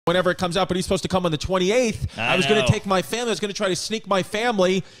whenever it comes out, but he's supposed to come on the 28th. I was going to take my family. I was going to try to sneak my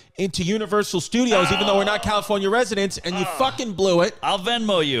family into Universal Studios, even though we're not California residents, and you fucking blew it. I'll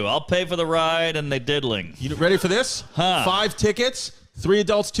Venmo you. I'll pay for the ride and the diddling. You ready for this? 5 tickets, 3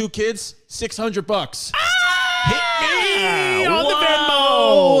 adults, 2 kids, $600. Hit me on the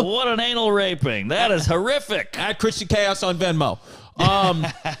Venmo. What an anal raping. That is horrific. At Chrissy Chaos on Venmo.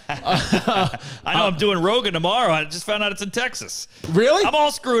 I know I'm doing Rogan tomorrow. I just found out it's in Texas. Really? I'm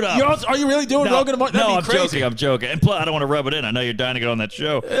all screwed up. Are you really doing Rogan tomorrow? No, I'm joking. I'm joking. And plus, I don't want to rub it in. I know you're dying to get on that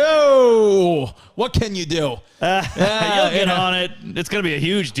show. Oh, what can you do? You'll get on it. It's going to be a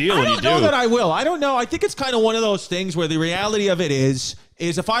huge deal when you do. I don't know that I will. I don't know. I think it's kind of one of those things where the reality of it is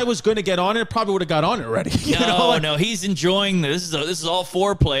if I was going to get on it, probably would have got on it already. No, he's enjoying this. This is all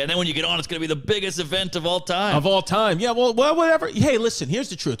foreplay, and then when you get on, it's going to be the biggest event of all time. Of all time, yeah. Well, whatever. Hey, listen. Here's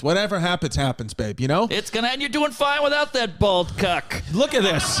the truth. Whatever happens, happens, babe. You know. It's gonna, and you're doing fine without that bald cuck. Look at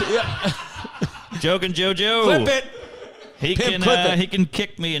this. Yeah. Joking, JoJo. Clip it. He can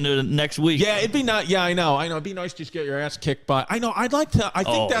kick me into next week. Yeah, it'd be not. Yeah, I know. It'd be nice to just get your ass kicked by. I know. I'd like to. I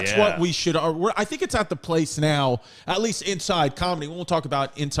think that's what we should. I think it's at the place now. At least inside comedy. We won't talk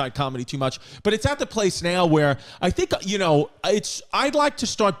about inside comedy too much, but it's at the place now where I think it's. I'd like to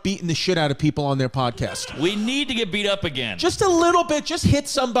start beating the shit out of people on their podcast. We need to get beat up again. Just a little bit. Just hit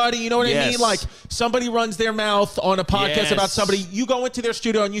somebody. You know what I mean? Like somebody runs their mouth on a podcast about somebody. You go into their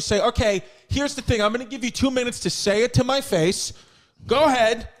studio and you say, okay. Here's the thing. I'm going to give you 2 minutes to say it to my face. Go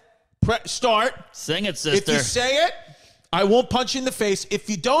ahead. Start. Sing it, sister. If you say it, I won't punch you in the face. If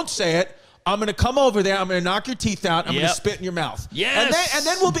you don't say it, I'm going to come over there. I'm going to knock your teeth out. I'm going to spit in your mouth. Yes. And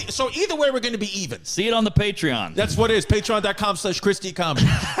then we'll be. So either way, we're going to be even. See it on the Patreon. That's what it is.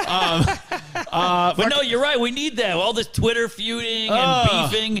 Patreon.com/ChristyComedy. But no, you're right. We need that. All this Twitter feuding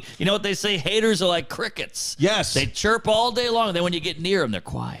and beefing. You know what they say? Haters are like crickets. Yes. They chirp all day long. And then when you get near them, they're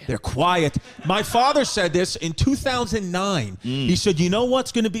quiet. They're quiet. My father said this in 2009. He said, you know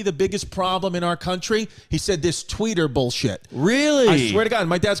what's going to be the biggest problem in our country? He said this tweeter bullshit. Really? I swear to God.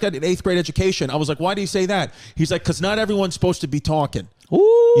 My dad's got an 8th grade education. I was like, why do you say that? He's like, because not everyone's supposed to be talking.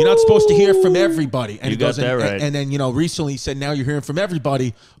 Ooh. You're not supposed to hear from everybody. And you got that right. And then, recently he said, now you're hearing from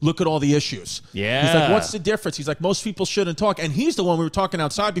everybody. Look at all the issues. Yeah. He's like, what's the difference? He's like, most people shouldn't talk. And he's the one, we were talking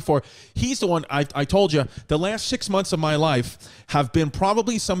outside before, he's the one, I told you, the last 6 months of my life have been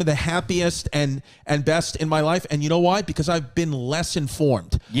probably some of the happiest and best in my life. And you know why? Because I've been less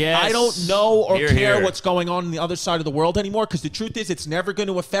informed. Yes. I don't know or care here. what's going on the other side of the world anymore, because the truth is it's never going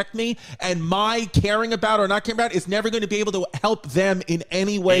to affect me. And my caring about or not caring about is never going to be able to help them in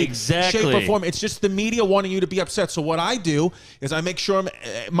any way, shape, or form. It's just the media wanting you to be upset. So what I do is I make sure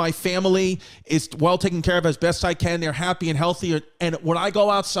my family is well taken care of as best I can. They're happy and healthy. And when I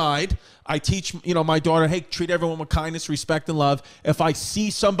go outside, I teach, my daughter, hey, treat everyone with kindness, respect, and love. If I see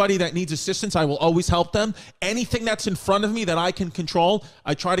somebody that needs assistance, I will always help them. Anything that's in front of me that I can control,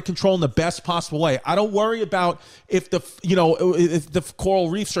 I try to control in the best possible way. I don't worry about if if the coral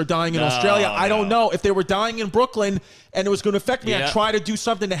reefs are dying in Australia. I don't know. If they were dying in Brooklyn and it was going to affect me, I try to do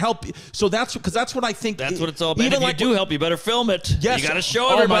something to help. So that's because that's what I think. That's what it's all about. Even if you do help, you better film it. Yes. You got to show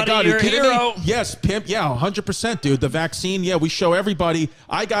everybody you're a hero. Yes, pimp. Yeah, 100%, dude. The vaccine. Yeah, we show everybody.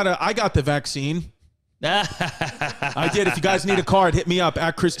 I got the vaccine. I did. If you guys need a card, hit me up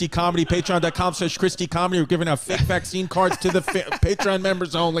at Christy Comedy, Patreon.com/Christy Comedy. We're giving out fake vaccine cards to the Patreon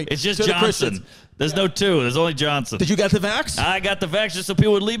members only. It's just Johnson. There's no 2. There's only Johnson. Did you get the vax? I got the vax just so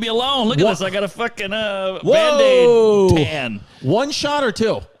people would leave me alone. Look at this. I got a fucking Band-Aid tan. 1 shot or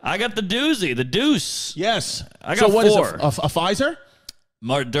 2? I got the doozy, the deuce. Yes. I got 4. What is it, a Pfizer?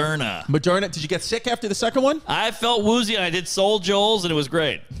 Moderna. Did you get sick after the second one? I felt woozy and I did Soul Joel's and it was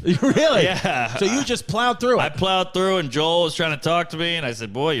great. Really? Yeah. So you just plowed through it? I plowed through and Joel was trying to talk to me and I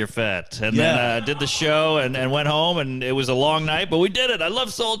said, boy, you're fat. And then I did the show and went home and it was a long night, but we did it. I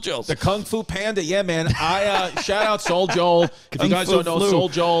love Soul Joel's. The Kung Fu Panda. Yeah, man. I shout out Soul Joel. If you guys don't know, Soul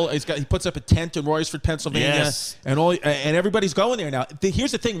Joel, he puts up a tent in Royersford, Pennsylvania. Yes. And everybody's going there now.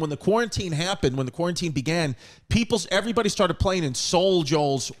 Here's the thing. When the quarantine happened, when the quarantine began, everybody started playing in Soul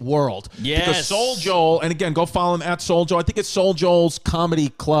Joel's world. Yes. Because Soul Joel, and again, go follow him at Soul Joel. I think it's Soul Joel's Comedy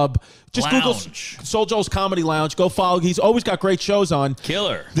Club. Just Google Soul Joel's Comedy Lounge. Go follow. He's always got great shows on.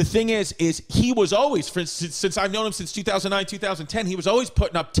 Killer. The thing is he was always, since I've known him since 2009, 2010, he was always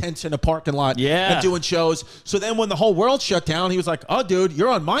putting up tents in a parking lot and doing shows. So then when the whole world shut down, he was like, oh, dude, you're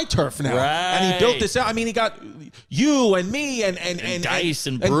on my turf now. Right. And he built this out. I mean, he got you and me and Dice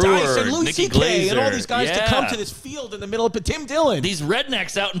and Brewer and Louis Nikki C.K. Glazer. and all these guys to come to this field in the middle of Tim Dillon. These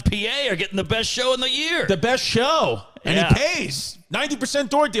rednecks out in PA are getting the best show in the year. The best show. And he pays. 90%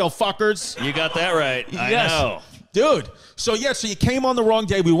 door deal, fuckers. You got that right. I know. Dude, So you came on the wrong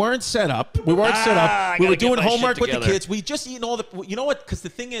day. We weren't set up. We were doing homework with the kids. We just eaten all the. You know what? Because the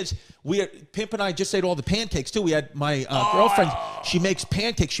thing is, Pimp and I just ate all the pancakes too. We had my girlfriend. She makes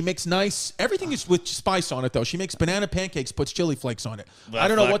pancakes. She makes nice. Everything is with spice on it though. She makes banana pancakes, puts chili flakes on it. I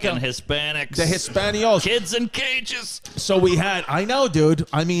don't know what the Hispanics. The Hispanios. Kids in cages. So we had. I know, dude.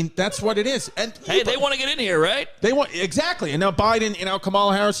 I mean, that's what it is. And hey, they want to get in here, right? They want exactly. And now Biden,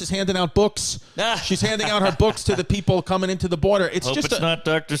 Kamala Harris is handing out books. She's handing out her books to the people coming into the border. Hope it's not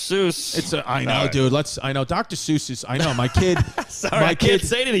Dr. Seuss. I know, dude. I know Dr. Seuss is. I know my kid. Sorry, I can't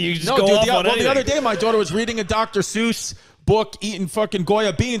say anything. You just go off on anything. The other day, my daughter was reading a Dr. Seuss book, eating fucking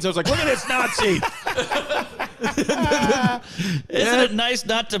Goya beans. I was like, look at this Nazi. Isn't it nice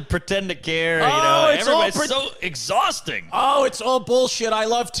not to pretend to care? Everybody's so exhausting. Oh, it's all bullshit. I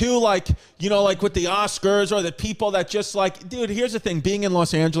love too, like with the Oscars or the people that just like, dude, here's the thing. Being in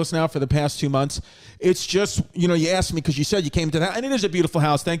Los Angeles now for the past 2 months, it's just, you asked me because you said you came to that, and it is a beautiful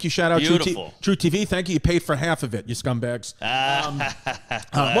house. Thank you. Shout out True TV. Thank you. You paid for half of it, you scumbags.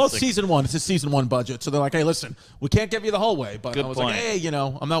 Well, season 1. It's a season 1 budget. So they're like, hey, listen, we can't give you the whole way. But I was like, hey,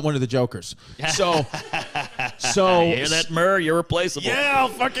 I'm not one of the jokers. So you hear that, Murr? You're replaceable. Yeah, I'll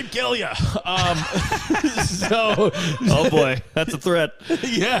fucking kill you. Oh boy, that's a threat.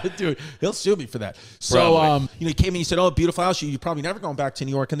 Yeah, dude, he'll sue me for that. So, he came in, he said, "Oh, beautiful house. You're probably never going back to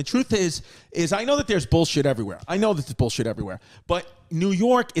New York." And the truth is I know that there's bullshit everywhere. But New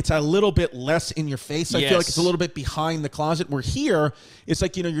York, it's a little bit less in your face. I feel like it's a little bit behind the closet. We're here, it's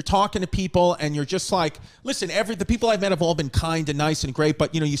like, you're talking to people and you're just like, listen, the people I've met have all been kind and nice and great,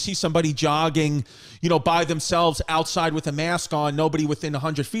 but you see somebody jogging, by themselves outside with a mask on, nobody within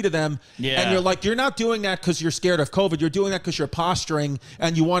 100 feet of them. Yeah. And you're like, you're not doing that because you're scared of COVID. You're doing that because you're posturing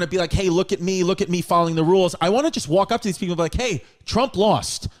and you want to be like, hey, look at me following the rules. I want to just walk up to these people and be like, hey, Trump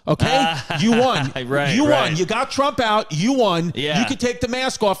lost. Okay. You won. You won. You got Trump out. You won. Yeah. You can take the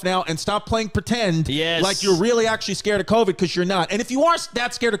mask off now and stop playing pretend like you're really actually scared of COVID, because you're not. And if you are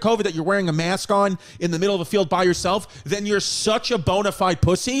that scared of COVID that you're wearing a mask on in the middle of a field by yourself, then you're such a bona fide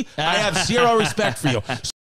pussy. I have zero respect for you.